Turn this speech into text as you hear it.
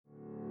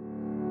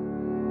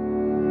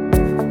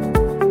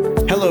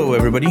Hello,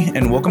 everybody,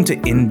 and welcome to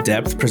In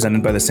Depth,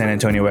 presented by the San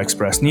Antonio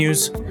Express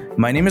News.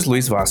 My name is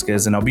Luis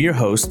Vasquez, and I'll be your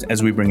host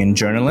as we bring in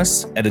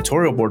journalists,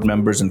 editorial board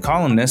members, and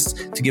columnists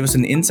to give us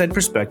an inside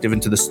perspective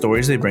into the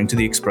stories they bring to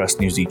the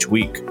Express News each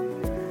week.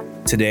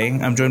 Today,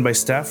 I'm joined by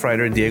staff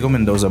writer Diego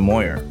Mendoza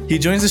Moyer. He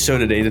joins the show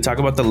today to talk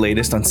about the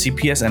latest on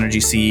CPS Energy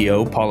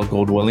CEO Paula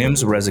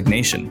Gold-Williams'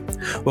 resignation.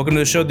 Welcome to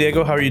the show,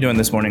 Diego. How are you doing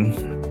this morning?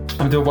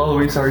 I'm doing well,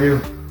 Luis. How are you?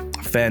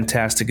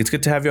 Fantastic. It's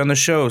good to have you on the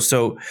show.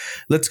 So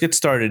let's get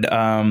started.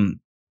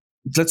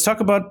 Let's talk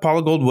about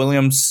Paula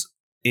Gold-Williams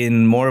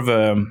in more of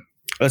a...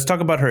 Let's talk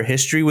about her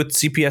history with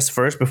CPS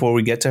first before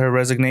we get to her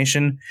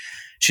resignation.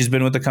 She's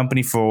been with the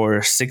company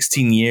for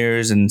 16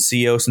 years and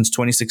CEO since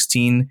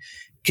 2016.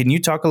 Can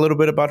you talk a little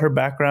bit about her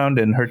background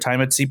and her time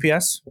at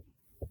CPS?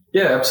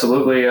 Yeah,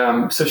 absolutely.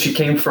 So she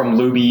came from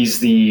Luby's,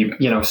 the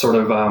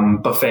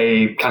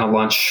buffet kind of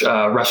lunch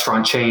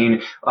restaurant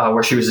chain,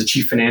 where she was the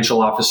chief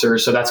financial officer.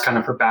 So that's kind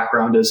of her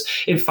background is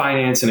in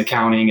finance and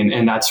accounting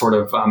and that sort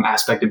of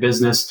aspect of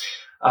business.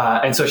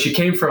 And so she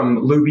came from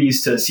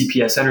Luby's to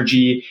CPS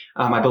Energy,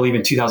 I believe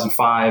in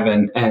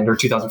 2005 or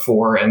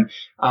 2004, and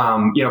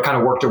kind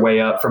of worked her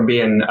way up from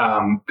being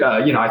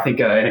I think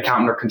an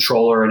accountant or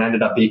controller, and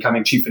ended up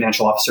becoming chief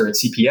financial officer at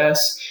CPS.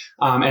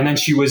 And then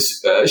she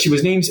was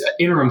named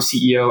interim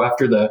CEO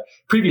after the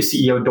previous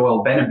CEO,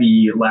 Doyle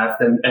Beneby,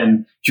 left,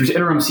 and she was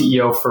interim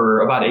CEO for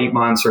about 8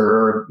 months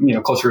or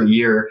closer to a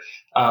year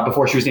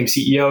before she was named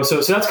CEO.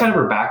 So that's kind of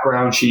her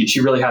background. She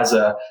really has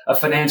a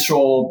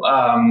financial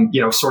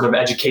sort of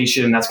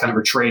education. That's kind of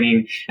her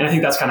training, and I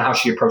think that's kind of how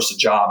she approached the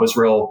job, was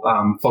real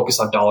focused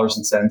on dollars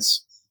and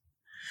cents.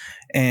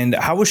 And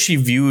how was she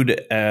viewed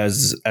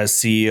as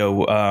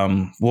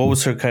CEO? What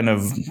was her kind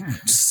of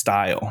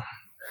style?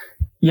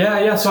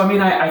 Yeah. So, I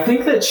mean, I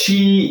think that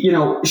she's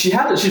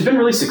been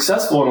really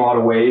successful in a lot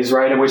of ways,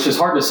 right? Which is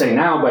hard to say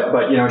now,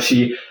 but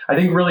she, I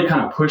think, really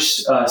kind of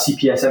pushed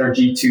CPS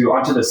Energy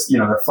onto this,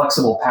 the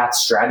flexible path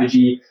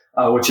strategy,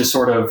 which is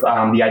sort of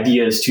the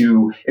idea is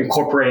to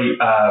incorporate,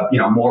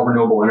 more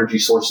renewable energy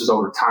sources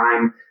over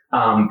time,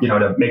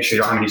 to make sure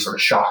you don't have any sort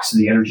of shocks to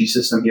the energy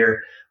system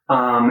here.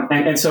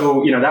 And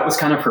so, that was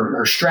kind of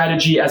her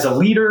strategy as a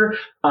leader.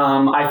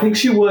 I think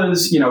she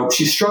was,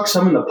 she struck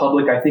some in the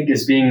public, I think,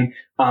 as being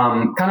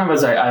kind of,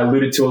 as I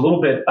alluded to, a little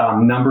bit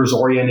numbers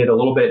oriented, a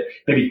little bit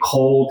maybe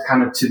cold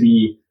kind of to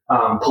the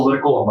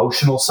political,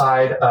 emotional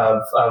side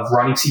of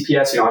running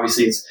CPS.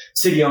 Obviously it's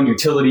city owned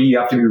utility. You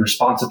have to be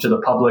responsive to the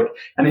public.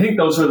 And I think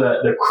those were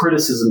the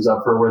criticisms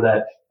of her, were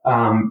that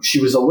she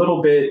was a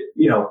little bit,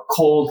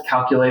 cold,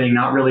 calculating,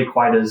 not really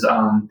quite as,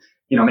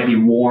 maybe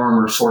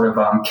warm or sort of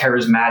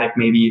charismatic,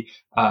 maybe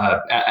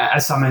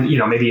as some,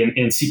 maybe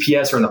in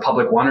CPS or in the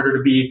public wanted her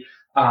to be.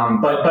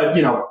 But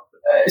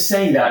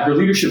saying that, her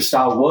leadership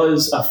style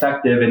was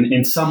effective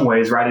in some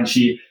ways, right? And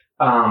she,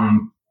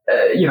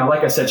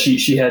 like I said,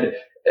 she had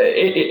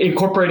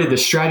incorporated the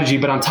strategy,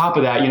 but on top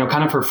of that,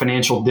 kind of her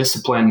financial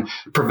discipline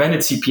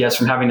prevented CPS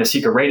from having to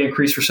seek a rate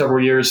increase for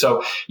several years.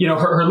 So,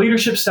 her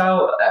leadership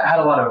style had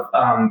a lot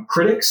of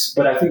critics,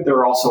 but I think there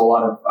were also a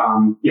lot of,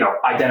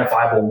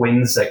 identifiable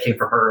wins that came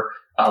from her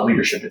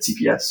leadership at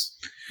CPS.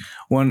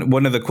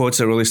 One of the quotes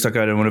that really stuck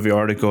out in one of your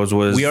articles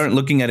was, "We aren't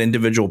looking at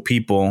individual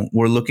people.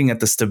 We're looking at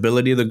the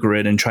stability of the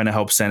grid and trying to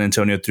help San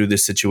Antonio through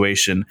this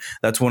situation."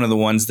 That's one of the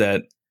ones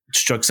that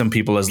struck some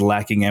people as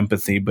lacking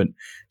empathy, but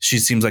she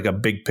seems like a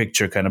big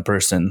picture kind of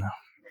person.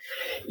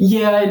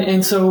 Yeah.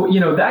 And so,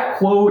 that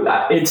quote,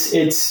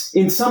 it's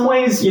in some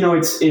ways,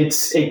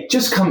 it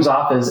just comes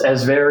off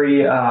as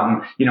very,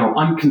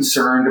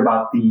 unconcerned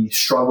about the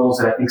struggles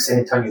that I think San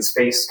Antonio's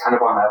faced kind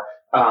of on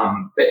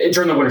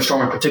during the winter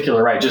storm in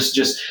particular, right? Just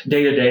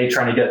day to day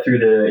trying to get through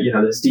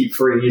this deep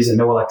freeze and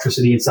no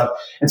electricity and stuff.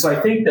 And so I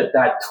think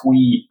that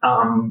tweet,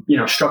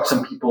 struck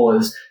some people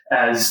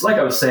as like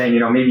I was saying,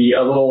 maybe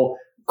a little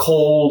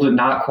cold,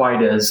 not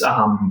quite as,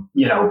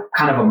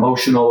 kind of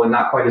emotional and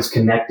not quite as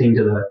connecting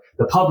to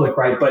the public,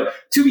 right? But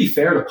to be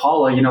fair to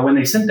Paula, when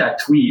they sent that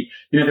tweet,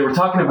 they were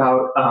talking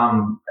about,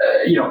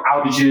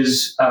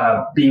 outages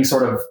being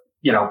sort of,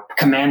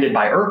 commanded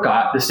by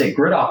ERCOT, the state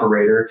grid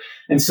operator.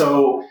 And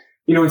so,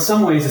 in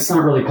some ways, it's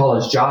not really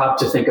Paula's job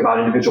to think about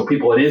individual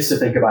people. It is to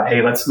think about,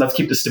 hey, let's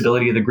keep the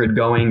stability of the grid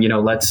going.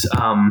 Let's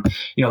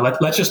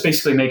just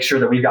basically make sure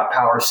that we've got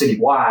power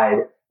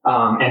citywide.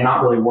 And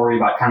not really worry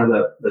about kind of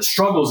the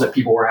struggles that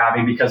people were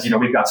having, because,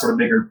 we've got sort of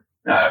bigger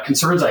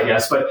concerns, I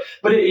guess. But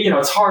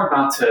it's hard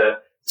not to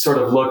sort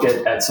of look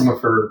at some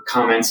of her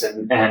comments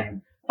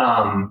and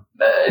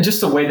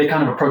just the way they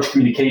kind of approach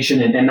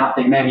communication and not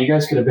think, man, you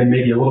guys could have been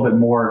maybe a little bit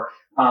more,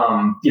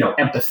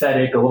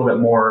 empathetic, a little bit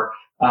more,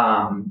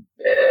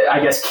 I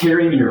guess,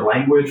 caring in your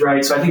language,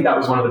 right? So I think that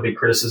was one of the big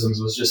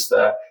criticisms, was just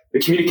the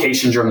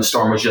communication during the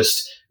storm was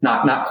just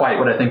not quite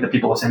what I think the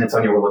people of San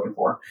Antonio were looking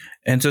for.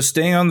 And so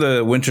staying on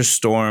the winter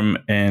storm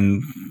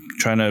and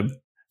trying to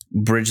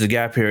bridge the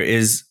gap here,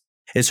 is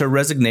her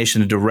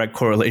resignation a direct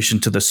correlation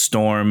to the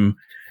storm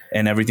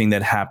and everything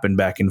that happened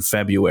back in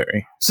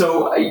February?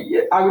 So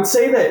I would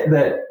say that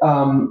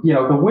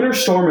the winter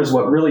storm is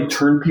what really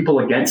turned people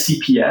against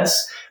CPS.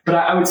 But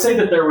I would say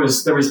that there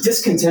was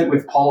discontent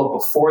with Paula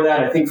before that.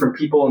 I think from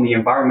people in the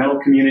environmental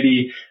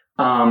community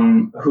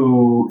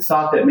who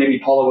thought that maybe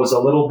Paula was a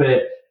little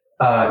bit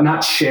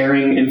not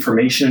sharing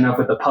information enough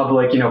with the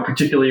public,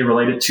 particularly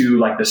related to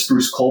like the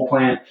Spruce coal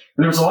plant.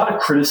 And there was a lot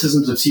of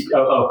criticisms of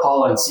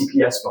Paula and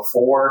CPS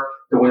before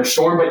the winter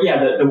storm. But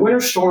yeah, the winter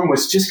storm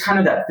was just kind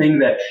of that thing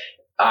that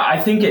I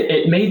think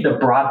it made the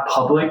broad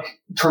public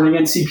turn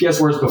against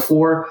CPS, whereas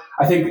before,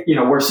 I think,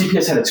 where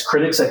CPS had its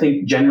critics, I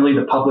think generally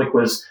the public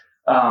was,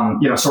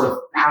 sort of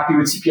happy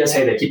with CPS.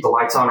 Hey, they keep the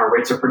lights on, our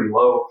rates are pretty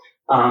low.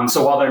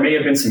 So while there may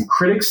have been some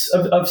critics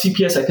of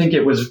CPS, I think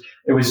it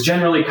was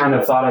generally kind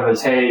of thought of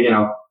as, hey,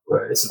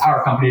 it's a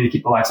power company to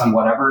keep the lights on,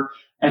 whatever.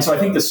 And so I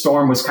think the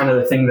storm was kind of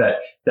the thing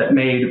that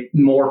made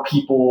more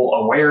people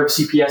aware of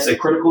CPS and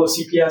critical of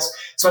CPS.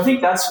 So I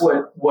think that's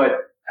what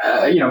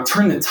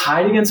turned the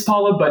tide against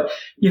Paula. But,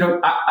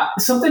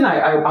 something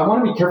I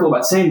want to be careful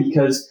about saying,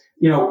 because,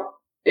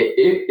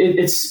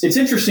 it's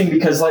interesting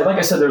because like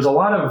I said, there's a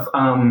lot of,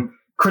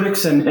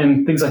 critics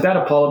and things like that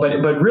of Paula,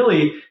 but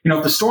really,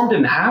 if the storm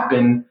didn't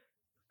happen,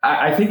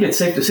 I think it's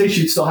safe to say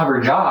she'd still have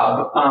her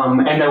job,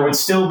 and there would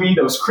still be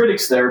those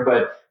critics there.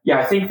 But yeah,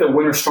 I think the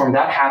winter storm,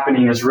 that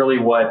happening is really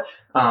what,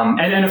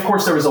 and of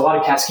course there was a lot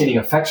of cascading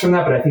effects from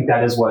that, but I think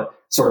that is what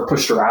sort of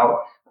pushed her out.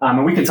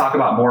 And we can talk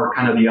about more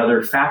kind of the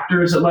other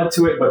factors that led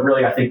to it, but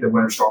really I think the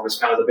winter storm was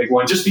kind of the big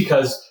one, just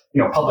because,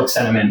 public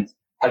sentiment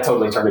had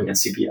totally turned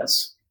against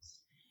CPS.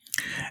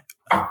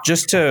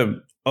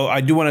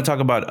 I do want to talk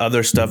about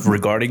other stuff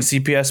regarding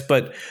CPS,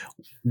 but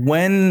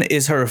when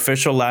is her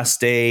official last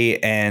day,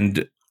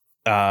 and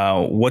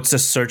what's the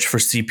search for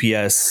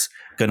CPS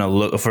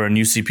for a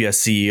new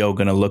CPS CEO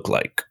going to look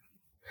like?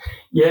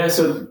 Yeah,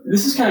 so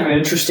this is kind of an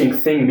interesting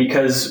thing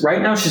because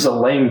right now she's a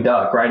lame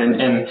duck, right?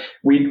 And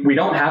we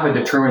don't have a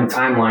determined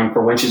timeline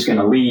for when she's going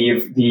to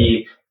leave.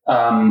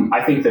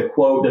 I think the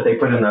quote that they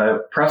put in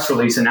the press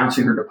release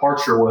announcing her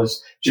departure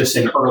was just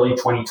in early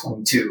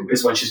 2022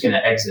 is when she's going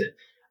to exit.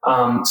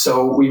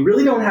 So we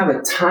really don't have a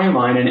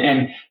timeline,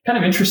 and kind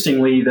of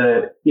interestingly,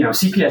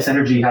 CPS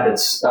Energy had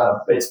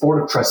its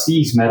board of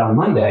trustees met on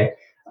Monday,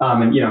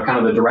 and kind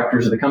of the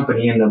directors of the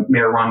company, and the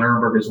mayor Ron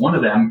Nirenberg is one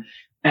of them,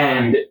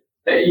 and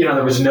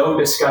there was no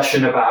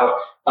discussion about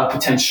a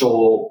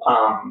potential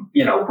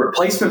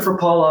replacement for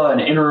Paula,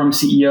 an interim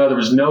CEO. There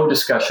was no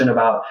discussion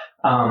about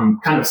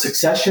kind of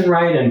succession,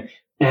 right?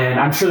 And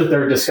I'm sure that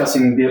they're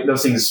discussing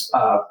those things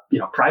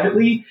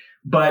privately.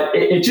 But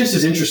it just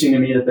is interesting to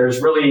me that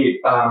there's really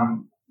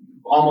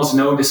almost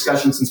no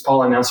discussion since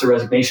Paula announced her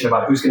resignation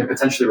about who's going to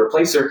potentially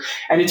replace her.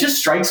 And it just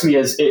strikes me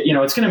as,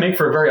 it's going to make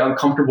for a very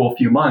uncomfortable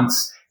few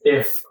months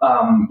if,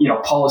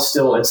 Paula's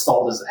still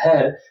installed as the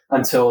head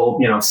until,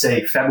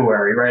 say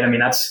February, right? I mean,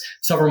 that's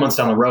several months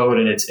down the road,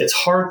 and it's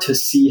hard to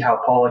see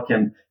how Paula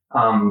can,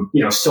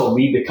 still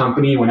lead the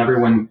company when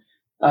everyone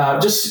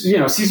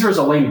sees her as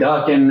a lame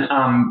duck. And,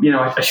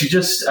 she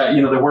just,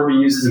 the word we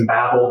use is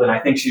embattled. And I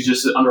think she's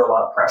just under a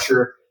lot of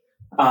pressure.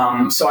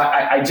 So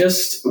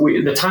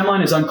the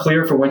timeline is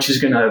unclear for when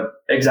she's going to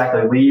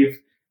exactly leave.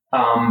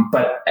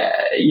 But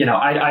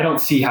I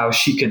don't see how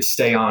she could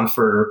stay on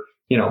for,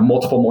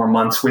 multiple more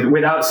months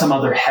without some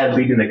other head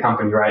leading the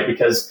company, right?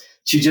 Because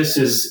she just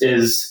is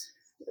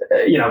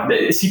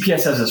the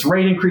CPS has this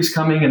rate increase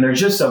coming, and there's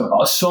just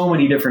so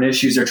many different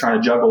issues they're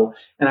trying to juggle.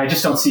 And I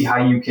just don't see how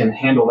you can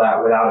handle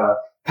that without a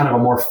kind of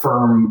a more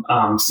firm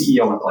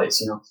CEO in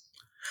place,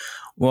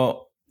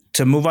 Well,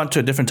 to move on to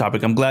a different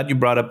topic, I'm glad you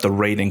brought up the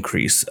rate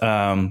increase.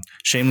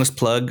 Shameless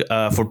plug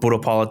for Puro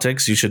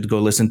Politics. You should go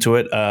listen to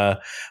it.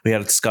 We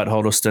had Scott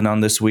Huddleston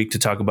on this week to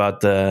talk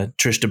about the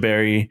Trish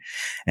DeBerry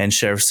and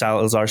Sheriff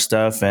Salazar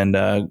stuff. And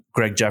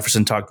Greg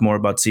Jefferson talked more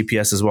about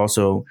CPS as well.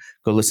 So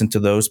go listen to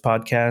those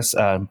podcasts.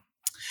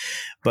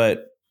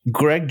 But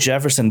Greg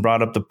Jefferson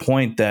brought up the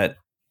point that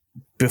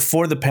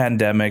before the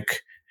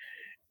pandemic,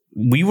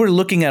 we were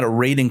looking at a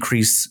rate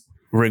increase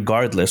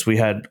regardless. We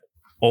had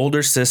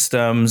older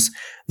systems,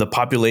 the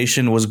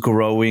population was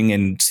growing,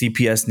 and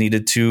CPS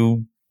needed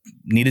to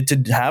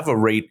have a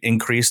rate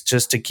increase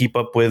just to keep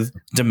up with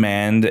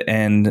demand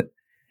and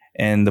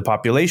the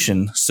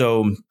population.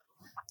 So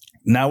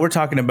now we're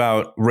talking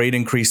about rate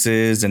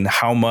increases and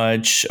how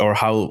much or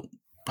how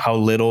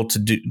little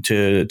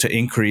to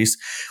increase.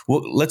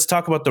 Well, let's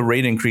talk about the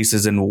rate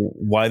increases and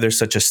why there's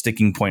such a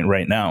sticking point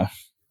right now.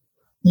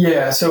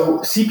 Yeah, so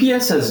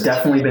CPS has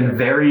definitely been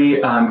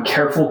very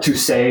careful to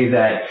say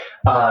that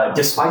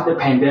despite the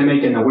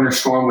pandemic and the winter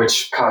storm,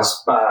 which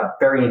caused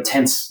very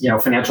intense,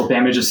 financial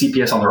damage to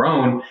CPS on their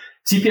own,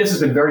 CPS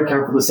has been very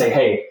careful to say,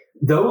 hey,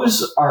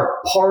 those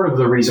are part of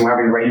the reason we're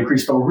having a rate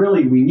increase, but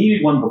really we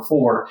needed one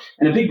before.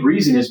 And a big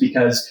reason is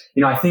because,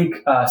 I think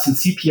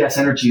since CPS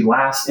Energy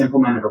last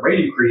implemented a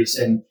rate increase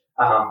and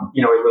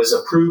it was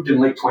approved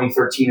in late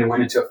 2013 and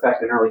went into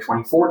effect in early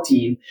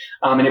 2014.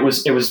 And it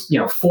was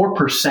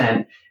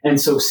 4%. And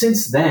so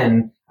since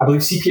then, I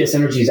believe CPS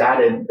Energy's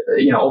added,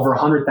 over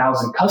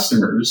 100,000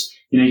 customers.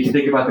 You can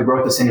think about the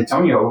growth of San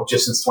Antonio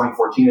just since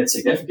 2014. It's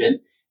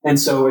significant. And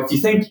so if you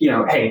think,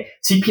 hey,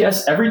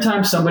 CPS, every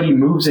time somebody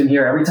moves in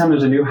here, every time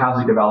there's a new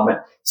housing development,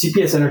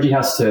 CPS Energy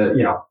has to,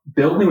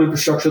 build new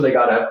infrastructure. They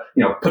got to,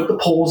 put the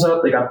poles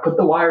up. They got to put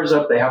the wires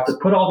up. They have to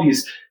put all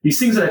these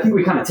things that I think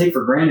we kind of take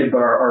for granted, but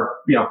are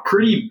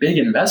pretty big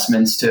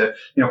investments to,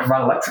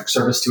 provide electric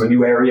service to a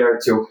new area or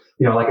to,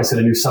 like I said,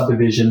 a new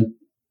subdivision.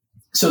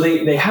 So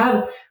they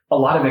had a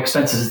lot of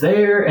expenses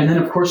there. And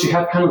then, of course, you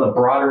have kind of the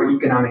broader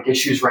economic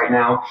issues right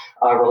now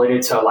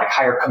related to like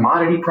higher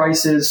commodity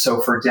prices.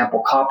 So, for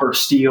example, copper,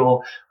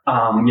 steel,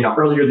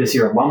 earlier this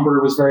year, lumber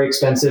was very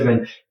expensive.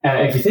 And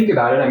if you think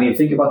about it,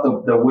 think about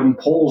the wooden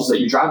poles that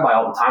you drive by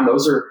all the time.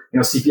 Those are,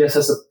 CPS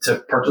has to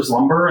purchase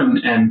lumber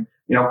and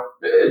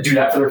do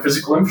that for their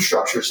physical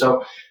infrastructure.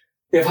 So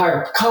they have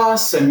higher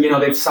costs and,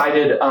 they've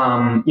cited,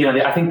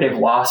 I think they've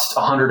lost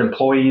 100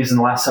 employees in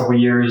the last several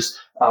years.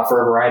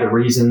 For a variety of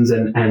reasons.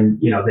 And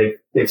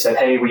they've said,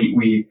 hey,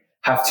 we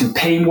have to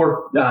pay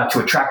more to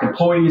attract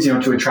employees,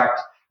 to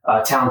attract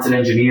talented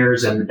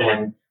engineers and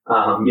the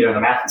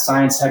math and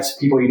science types of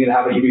people you need to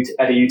have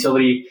at a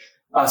utility.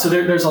 So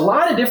there's a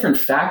lot of different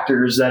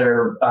factors that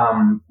are,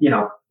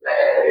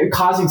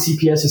 causing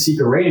CPS to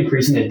seek a rate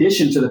increase in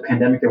addition to the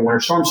pandemic and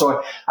winter storm.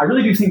 So I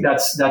really do think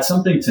that's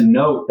something to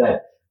note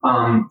that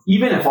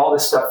even if all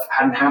this stuff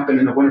hadn't happened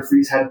and the winter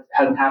freeze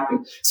hadn't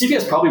happened,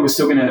 CPS probably was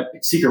still going to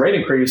seek a rate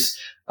increase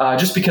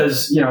just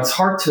because, it's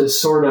hard to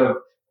sort of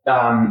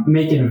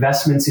make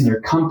investments in your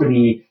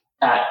company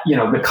at,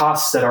 the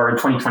costs that are in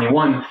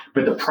 2021,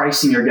 but the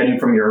pricing you're getting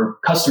from your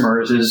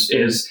customers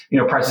is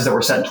prices that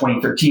were set in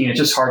 2013. It's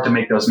just hard to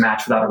make those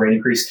match without a rate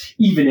increase,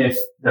 even if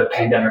the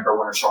pandemic or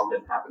winter storm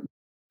didn't happen.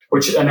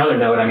 Which, another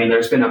note,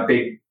 there's been a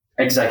big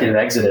executive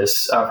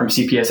exodus from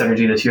CPS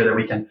Energy this year that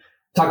we can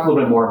talk a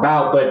little bit more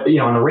about, but,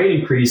 on the rate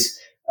increase,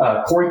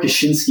 Corey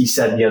Kaczynski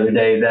said the other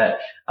day that,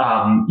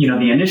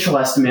 the initial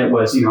estimate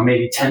was,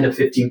 maybe 10 to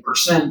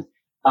 15%,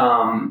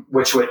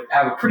 which would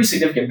have a pretty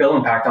significant bill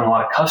impact on a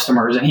lot of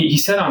customers. And he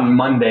said on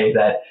Monday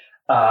that,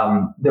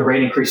 the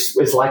rate increase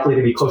is likely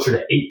to be closer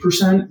to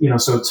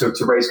 8%, so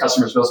to raise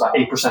customers' bills about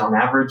 8% on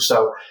average.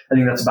 So I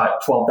think that's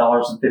about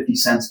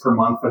 $12.50 per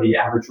month for the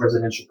average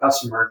residential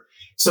customer.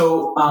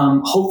 So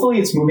hopefully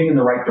it's moving in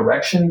the right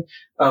direction.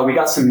 We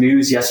got some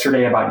news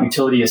yesterday about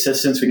utility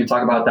assistance. We can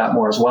talk about that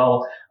more as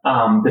well.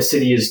 The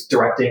city is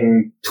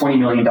directing $20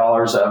 million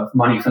of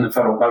money from the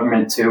federal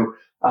government to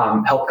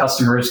help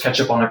customers catch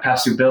up on their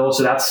past due bills.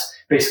 So that's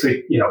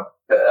basically,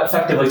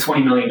 effectively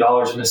 $20 million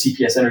in the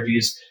CPS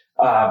Energy's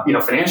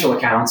financial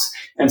accounts.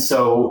 And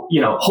so,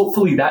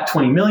 hopefully that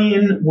 20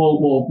 million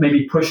will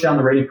maybe push down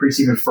the rate increase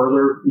even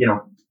further,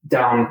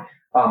 down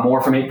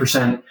more from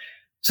 8%.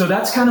 So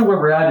that's kind of where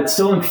we're at. It's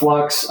still in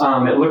flux.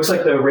 It looks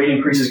like the rate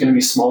increase is going to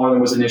be smaller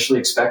than was initially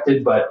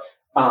expected, but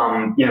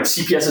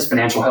CPS's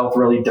financial health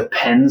really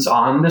depends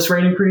on this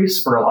rate increase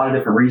for a lot of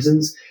different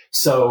reasons.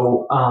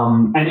 So,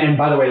 and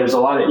by the way, there's a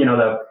lot of,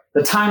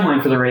 the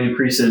timeline for the rate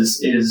increases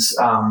is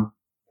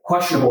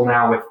questionable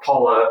now with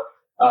Paula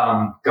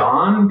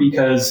gone,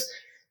 because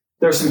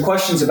there's some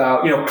questions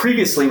about,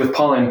 previously with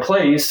Paula in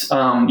place,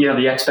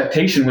 the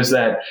expectation was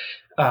that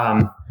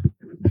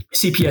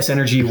CPS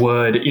Energy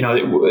would,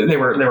 they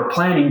were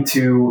planning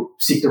to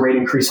seek the rate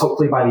increase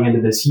hopefully by the end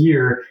of this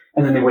year,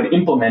 and then they would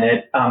implement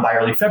it by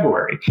early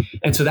February.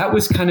 And so that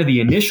was kind of the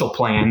initial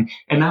plan.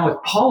 And now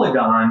with Paula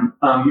gone,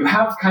 you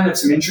have kind of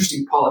some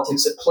interesting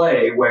politics at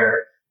play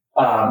where,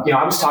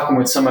 I was talking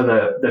with some of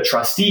the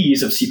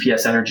trustees of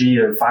CPS Energy,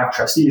 or 5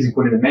 trustees,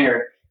 including the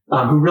mayor,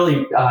 who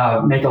really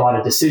make a lot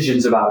of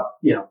decisions about,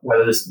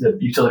 whether the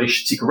utility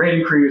should seek a rate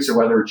increase or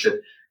whether it should,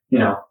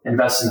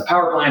 invest in the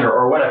power plant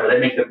or whatever. They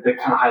make the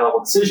kind of high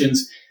level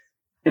decisions.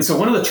 And so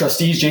one of the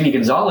trustees, Jamie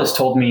Gonzalez,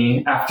 told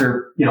me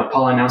after,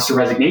 Paula announced her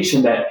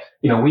resignation that,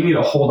 we need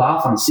to hold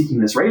off on seeking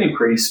this rate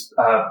increase.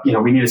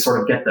 We need to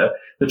sort of get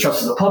the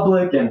trust of the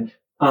public, and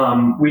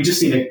we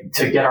just need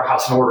to get our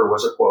house in order,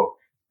 was her quote.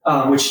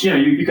 Which,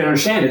 you can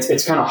understand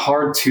it's kind of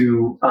hard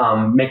to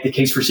make the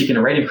case for seeking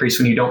a rate increase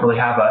when you don't really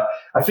have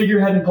a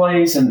figurehead in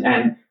place,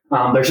 and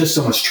there's just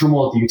so much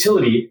turmoil at the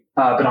utility.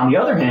 But on the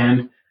other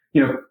hand,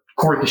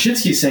 Corey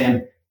Kaczynski is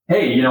saying,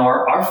 hey,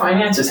 our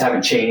finances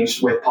haven't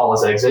changed with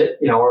Paula's exit.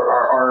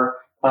 Our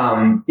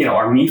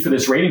need for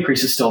this rate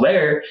increase is still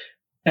there.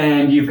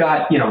 And you've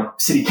got,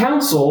 city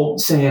council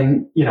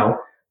saying,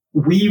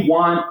 we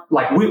want,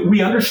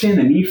 we understand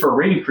the need for a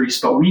rate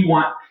increase, but we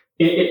want,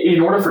 in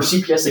order for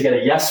CPS to get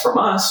a yes from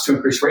us to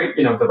increase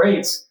the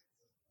rates,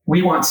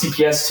 we want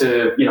CPS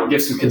to,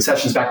 give some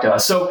concessions back to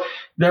us. So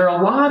there are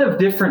a lot of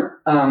different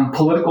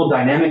political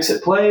dynamics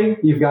at play.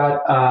 You've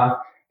got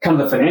kind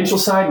of the financial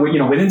side. Within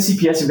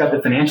CPS, you've got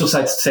the financial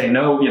side saying,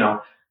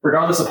 no,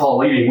 regardless of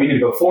Paula leaving, we need to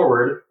go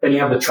forward. Then you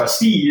have the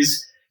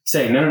trustees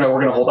saying, no,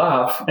 we're going to hold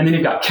off. And then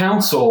you've got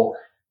council,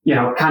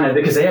 kind of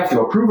because they have to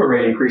approve a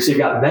rate increase. So you've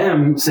got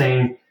them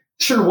saying,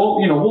 sure,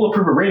 we'll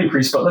approve a rate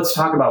increase, but let's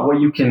talk about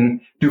what you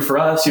can do for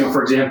us.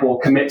 For example,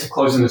 commit to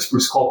closing the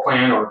Spruce Coal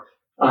plant or,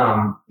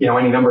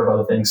 any number of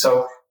other things.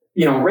 So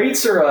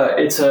rates are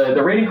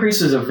the rate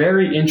increase is a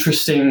very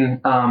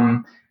interesting,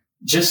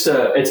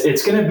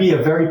 it's going to be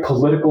a very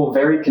political,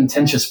 very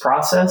contentious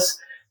process.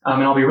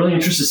 And I'll be really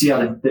interested to see how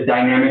the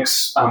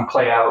dynamics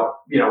play out,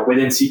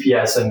 within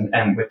CPS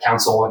and with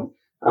council and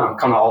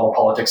kind of all the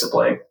politics at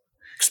play.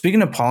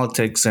 Speaking of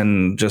politics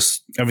and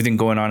just everything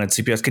going on at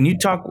CPS, can you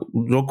talk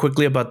real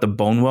quickly about the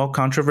Bonewell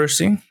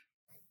controversy?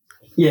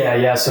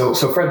 Yeah. So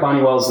Fred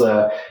Bonewell's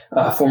the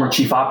former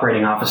chief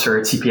operating officer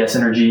at CPS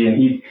Energy, and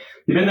he'd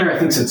been there, I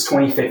think, since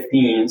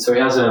 2015. So he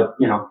has a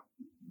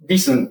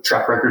decent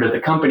track record at the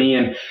company.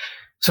 And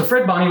so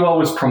Fred Bonewell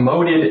was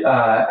promoted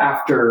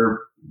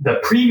after the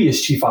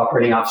previous chief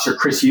operating officer,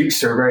 Chris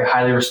Euster, a very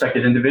highly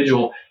respected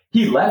individual.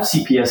 He left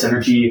CPS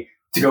Energy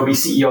to go be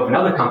CEO of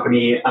another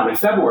company in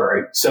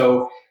February.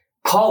 So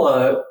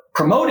Paula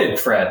promoted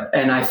Fred,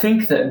 and I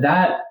think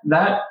that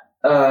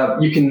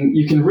you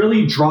can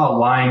really draw a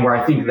line where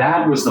I think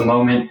that was the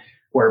moment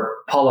where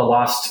Paula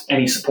lost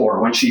any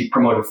support when she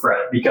promoted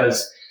Fred,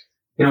 because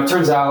it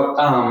turns out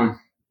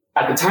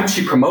at the time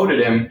she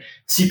promoted him,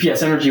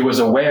 CPS Energy was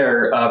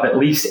aware of at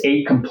least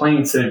 8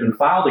 complaints that had been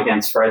filed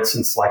against Fred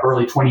since like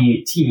early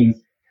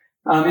 2018.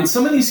 And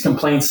some of these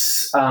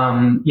complaints,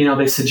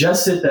 they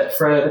suggested that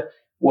Fred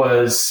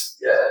was,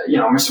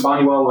 Mr.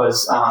 Bonewell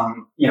was,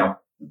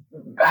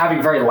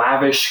 having very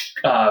lavish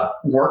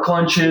work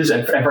lunches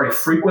and very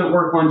frequent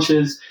work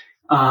lunches.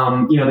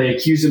 They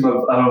accused him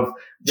of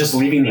just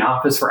leaving the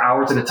office for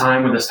hours at a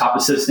time with his top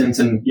assistants,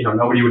 and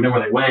nobody would know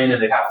where they went,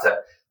 and they'd have to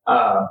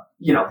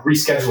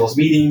reschedule his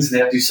meetings, and they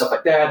have to do stuff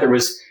like that. There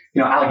was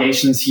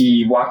allegations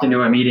he walked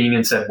into a meeting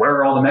and said, "Where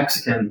are all the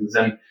Mexicans?"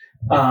 And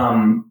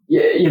there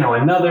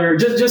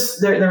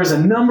was a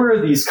number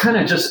of these kind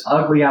of just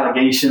ugly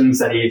allegations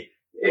that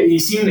he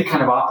seemed to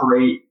kind of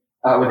operate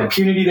with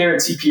impunity there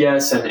at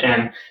CPS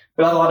and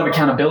without a lot of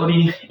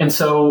accountability. And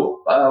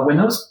so when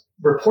those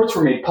reports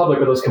were made public,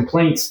 or those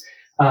complaints,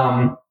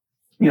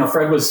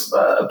 Fred was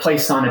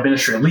placed on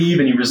administrative leave,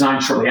 and he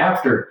resigned shortly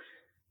after.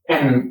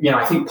 And,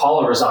 I think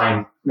Paula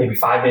resigned maybe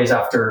 5 days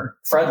after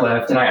Fred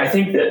left. And I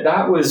think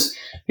that was,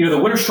 the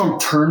winter storm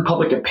turned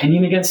public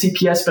opinion against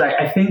CPS. But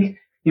I think,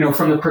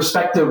 from the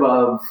perspective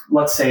of,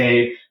 let's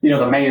say,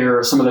 the mayor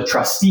or some of the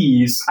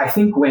trustees, I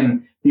think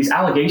when these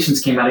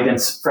allegations came out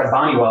against Fred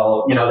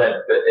Bonewell,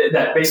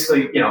 that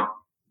basically,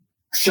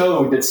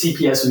 showed that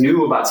CPS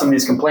knew about some of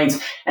these complaints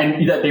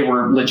and that they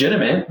were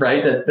legitimate,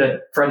 right?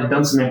 That Fred had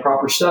done some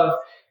improper stuff.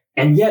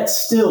 And yet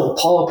still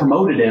Paula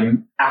promoted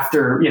him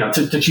after,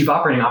 to chief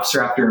operating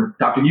officer after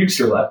Dr.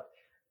 Euster left.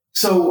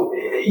 So,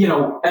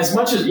 as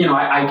much as,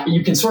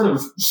 you can sort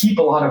of heap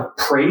a lot of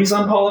praise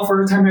on Paula for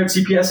her time here at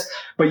CPS,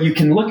 but you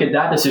can look at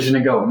that decision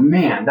and go,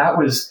 man, that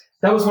was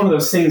one of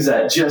those things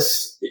that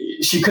just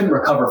she couldn't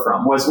recover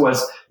from was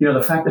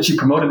the fact that she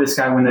promoted this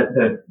guy when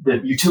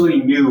the utility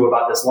knew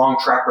about this long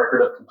track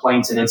record of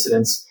complaints and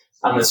incidents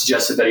that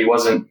suggested that he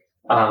wasn't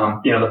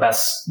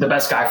the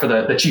best guy for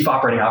the chief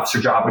operating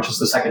officer job, which is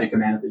the second in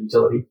command of the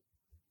utility.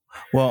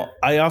 Well,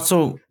 I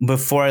also,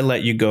 before I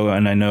let you go,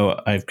 and I know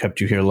I've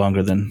kept you here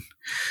longer than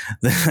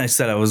I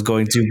said I was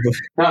going to.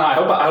 No, I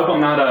hope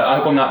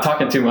I'm not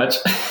talking too much.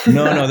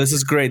 No, this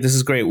is great.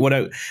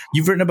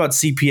 You've written about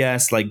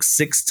CPS like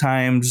 6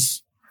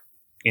 times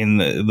in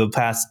the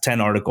past 10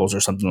 articles or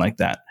something like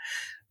that.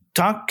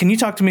 Can you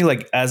talk to me,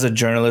 like, as a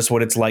journalist,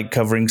 what it's like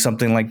covering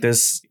something like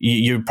this?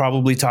 You're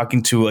probably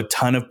talking to a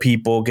ton of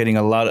people, getting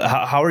a lot of,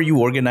 how are you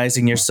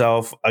organizing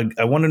yourself?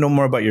 I want to know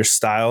more about your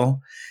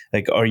style.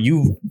 Like, are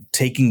you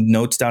taking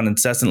notes down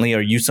incessantly?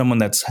 Are you someone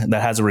that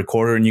has a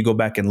recorder and you go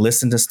back and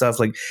listen to stuff?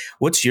 Like,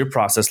 what's your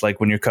process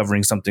like when you're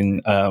covering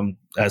something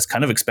as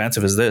kind of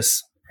expansive as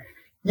this?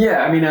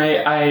 Yeah, I mean,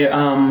 I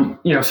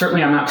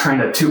certainly I'm not trying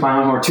to toot my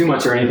own horn too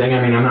much or anything.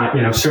 I mean, I'm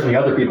not, certainly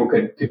other people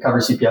could cover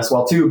CPS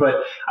well too, but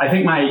I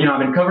think I've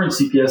been covering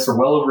CPS for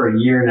well over a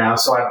year now.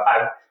 So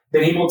I've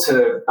been able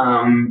to,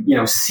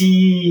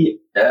 see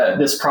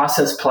this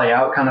process play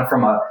out kind of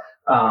from a,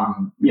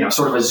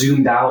 sort of a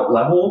zoomed out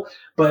level.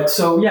 But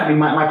so, yeah, I mean,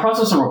 my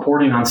process on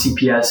reporting on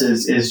CPS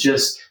is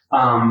just,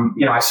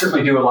 I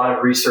certainly do a lot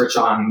of research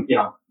on,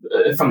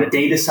 from the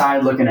data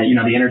side, looking at,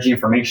 the Energy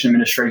Information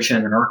Administration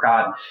and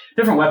ERCOT,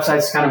 different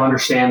websites to kind of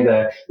understand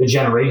the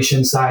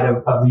generation side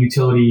of the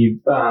utility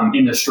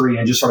industry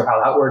and just sort of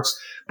how that works.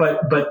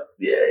 But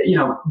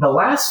the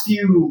last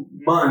few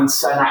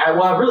months,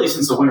 and really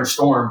since the winter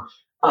storm,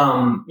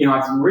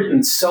 I've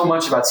written so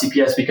much about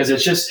CPS because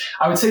it's just,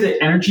 I would say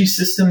that energy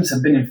systems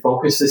have been in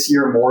focus this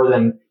year more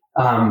than,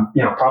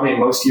 probably in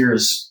most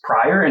years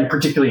prior, and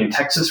particularly in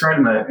Texas, right,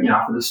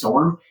 after the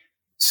storm.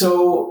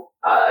 So,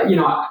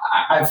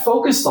 I've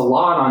focused a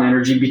lot on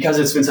energy because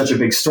it's been such a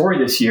big story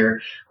this year.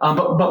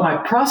 But my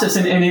process,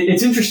 and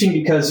it's interesting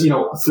because,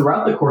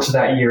 throughout the course of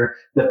that year,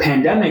 the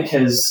pandemic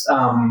has,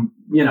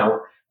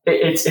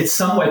 it's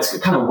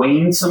kind of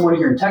waned somewhat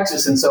here in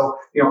Texas. And so,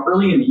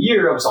 early in the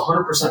year, I was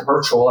 100%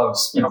 virtual. I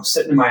was,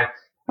 sitting in my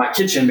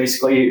kitchen,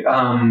 basically,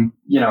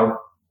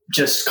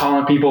 just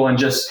calling people and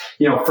just,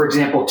 for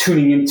example,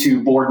 tuning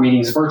into board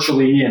meetings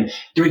virtually and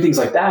doing things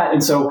like that.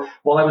 And so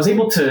while I was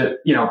able to,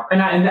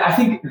 and I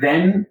think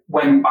then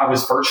when I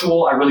was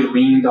virtual, I really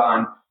leaned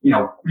on,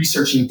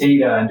 researching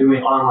data and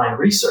doing online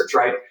research,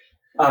 right?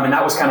 And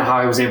that was kind of how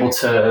I was able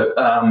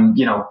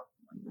to,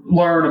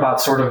 learn about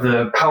sort of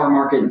the power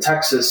market in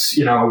Texas,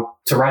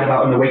 to write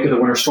about in the wake of the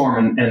winter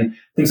storm and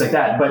things like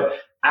that. But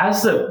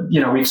as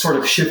we've sort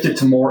of shifted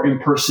to more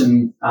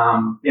in-person,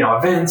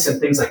 events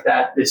and things like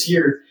that this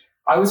year,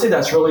 I would say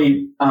that's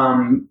really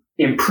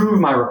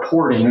improved my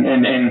reporting.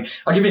 And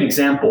I'll give you an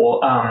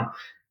example.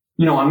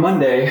 On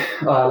Monday,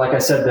 like I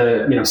said,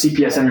 the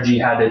CPS Energy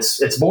had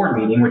its board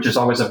meeting, which is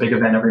always a big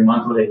event every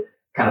month where they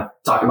kind of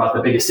talk about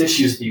the biggest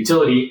issues of the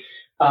utility.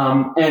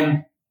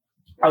 And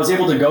I was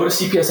able to go to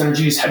CPS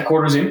Energy's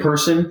headquarters in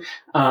person,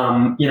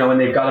 and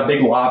they've got a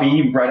big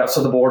lobby right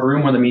outside the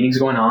boardroom where the meeting's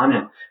going on.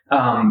 And,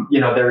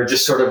 there are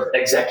just sort of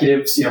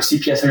executives,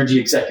 CPS Energy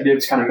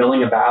executives kind of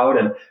milling about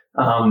and,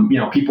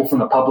 people from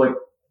the public,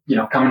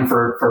 coming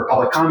for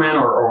public comment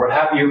or what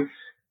have you.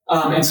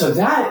 And so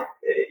that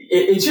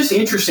it's just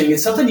interesting.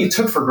 It's something you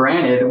took for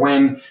granted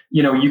when,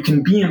 you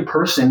can be in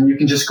person, you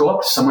can just go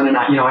up to someone and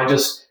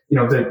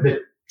the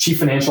chief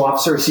financial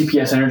officer of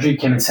CPS Energy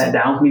came and sat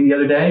down with me the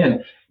other day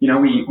and,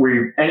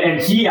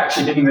 and he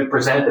actually didn't even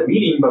present at the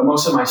meeting, but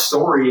most of my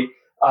story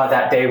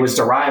that day was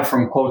derived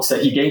from quotes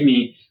that he gave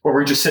me where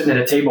we're just sitting at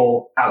a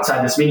table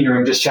outside this meeting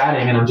room, just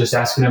chatting. And I'm just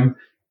asking him,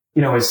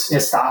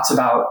 his thoughts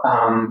about,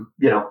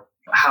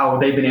 how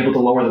they've been able to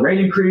lower the rate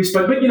increase.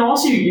 But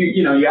also,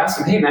 you ask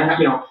him, hey man,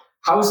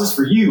 how is this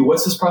for you?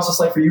 What's this process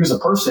like for you as a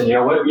person?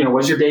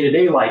 What's your day to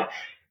day like?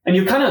 And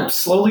you kind of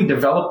slowly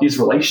develop these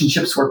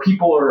relationships where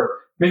people are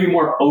maybe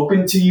more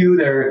open to you.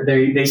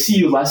 They see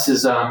you less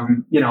as, a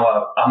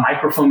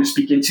microphone to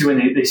speak into,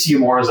 and they see you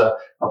more as a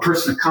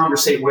person to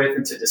conversate with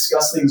and to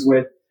discuss things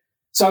with.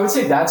 So I would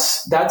say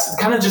that's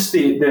kind of just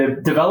the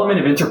development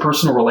of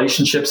interpersonal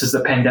relationships as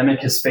the pandemic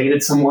has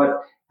faded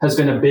somewhat has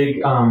been a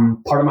big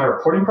part of my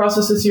reporting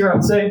process this year, I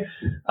would say.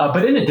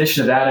 But in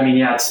addition to that,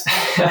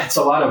 it's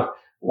a lot of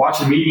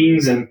watching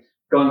meetings and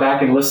going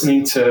back and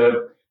listening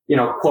to,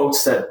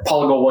 quotes that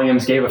Paula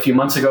Gold-Williams gave a few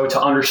months ago to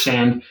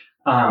understand,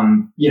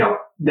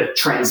 the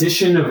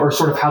transition of, or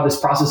sort of how this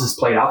process has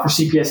played out for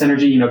CPS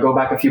Energy. Go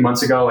back a few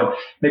months ago and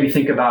maybe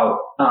think about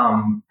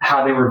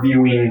how they were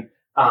viewing,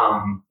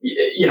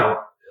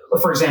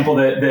 for example,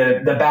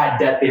 the bad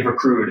debt they've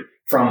accrued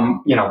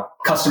from,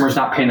 customers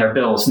not paying their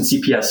bills and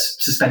CPS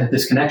suspended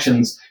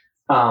disconnections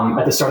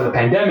at the start of the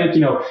pandemic.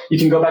 You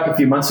can go back a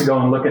few months ago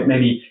and look at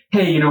maybe,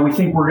 hey, we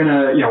think we're going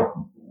to,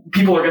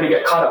 people are going to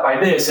get caught up by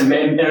this and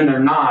they're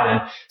not.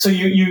 And so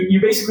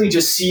you basically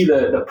just see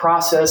the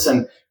process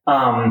and,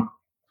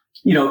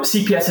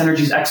 CPS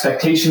Energy's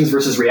expectations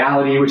versus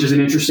reality, which is an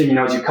interesting,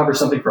 as you cover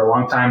something for a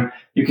long time,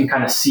 you can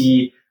kind of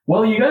see,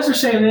 well, you guys are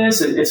saying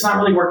this, it's not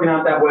really working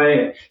out that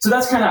way. So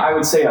that's kind of, I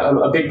would say,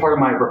 a big part of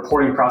my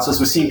reporting process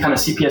was seeing kind of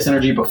CPS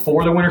Energy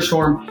before the winter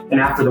storm and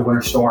after the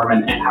winter storm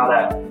and how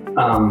that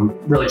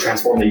really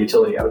transformed the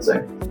utility, I would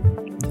say.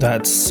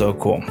 That's so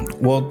cool.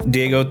 Well,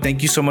 Diego,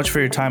 thank you so much for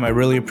your time. I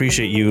really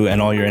appreciate you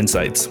and all your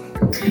insights.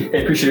 I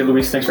appreciate it,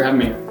 Luis. Thanks for having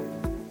me.